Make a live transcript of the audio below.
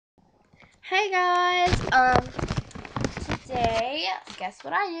Hey guys, today, guess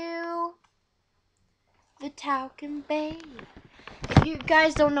what I do? The talking bee. If you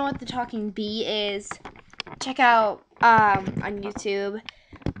guys don't know what the talking bee is, check out, on YouTube.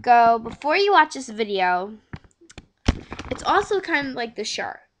 Go, before you watch this video, it's also kind of like the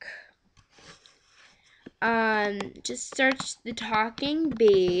shark. Just search the talking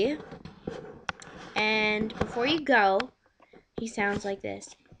bee, and before you go, he sounds like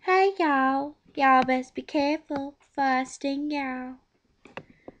this. Hey y'all, y'all best be careful before I sting y'all.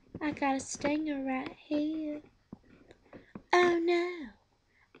 I got a stinger right here. Oh no,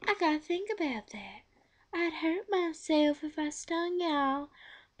 I gotta think about that. I'd hurt myself if I stung y'all,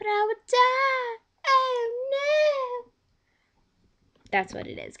 but I would die. Oh no. That's what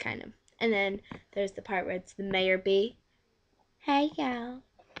it is, kind of. And then there's the part where it's the mayor bee. Hey y'all,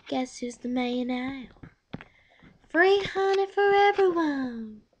 guess who's the mayor now? Free honey for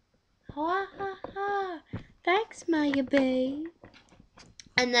everyone. Ha ha ha. Thanks, Mayor bee.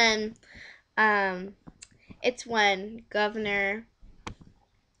 And then, it's when Governor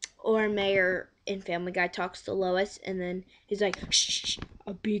or Mayor in Family Guy talks to Lois, and then he's like, shh,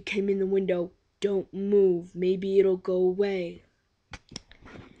 a bee came in the window. Don't move. Maybe it'll go away.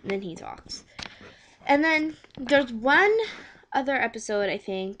 And then he talks. And then there's one other episode, I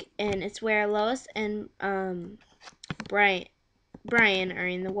think, and it's where Lois and Brian are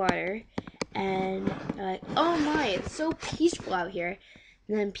in the water, and they're like, oh my, it's so peaceful out here.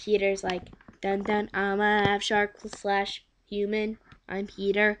 And then Peter's like, dun dun, I'm a half shark slash human. I'm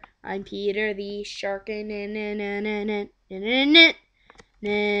Peter the shark. And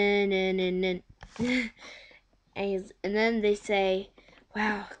then they say,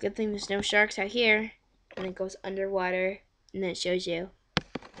 wow, good thing there's no sharks out here. And it goes underwater, and then it shows you.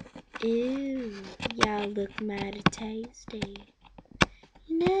 Ew, y'all look mighty tasty.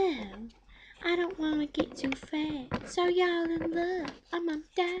 You know, I don't want to get too fat, so y'all in love. I'm on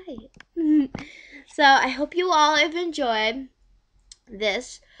diet. So I hope you all have enjoyed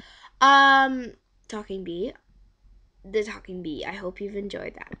this talking bee. The talking bee. I hope you've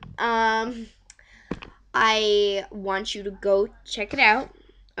enjoyed that. I want you to go check it out.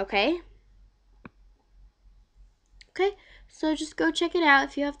 Okay? Okay, so just go check it out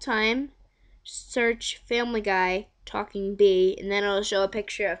if you have time. Search Family Guy talking bee, and then it'll show a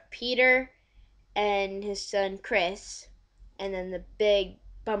picture of Peter and his son Chris, and then the big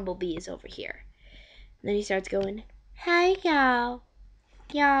bumblebee is over here. And then he starts going, hey y'all,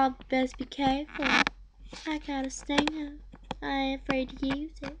 y'all best be careful. I got a stinger. I ain't afraid to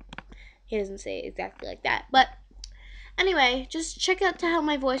use it. He doesn't say it exactly like that, but anyway, just check out how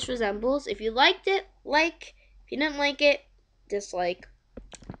my voice resembles. If you liked it, like. If you didn't like it, dislike.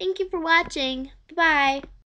 Thank you for watching. Bye-bye.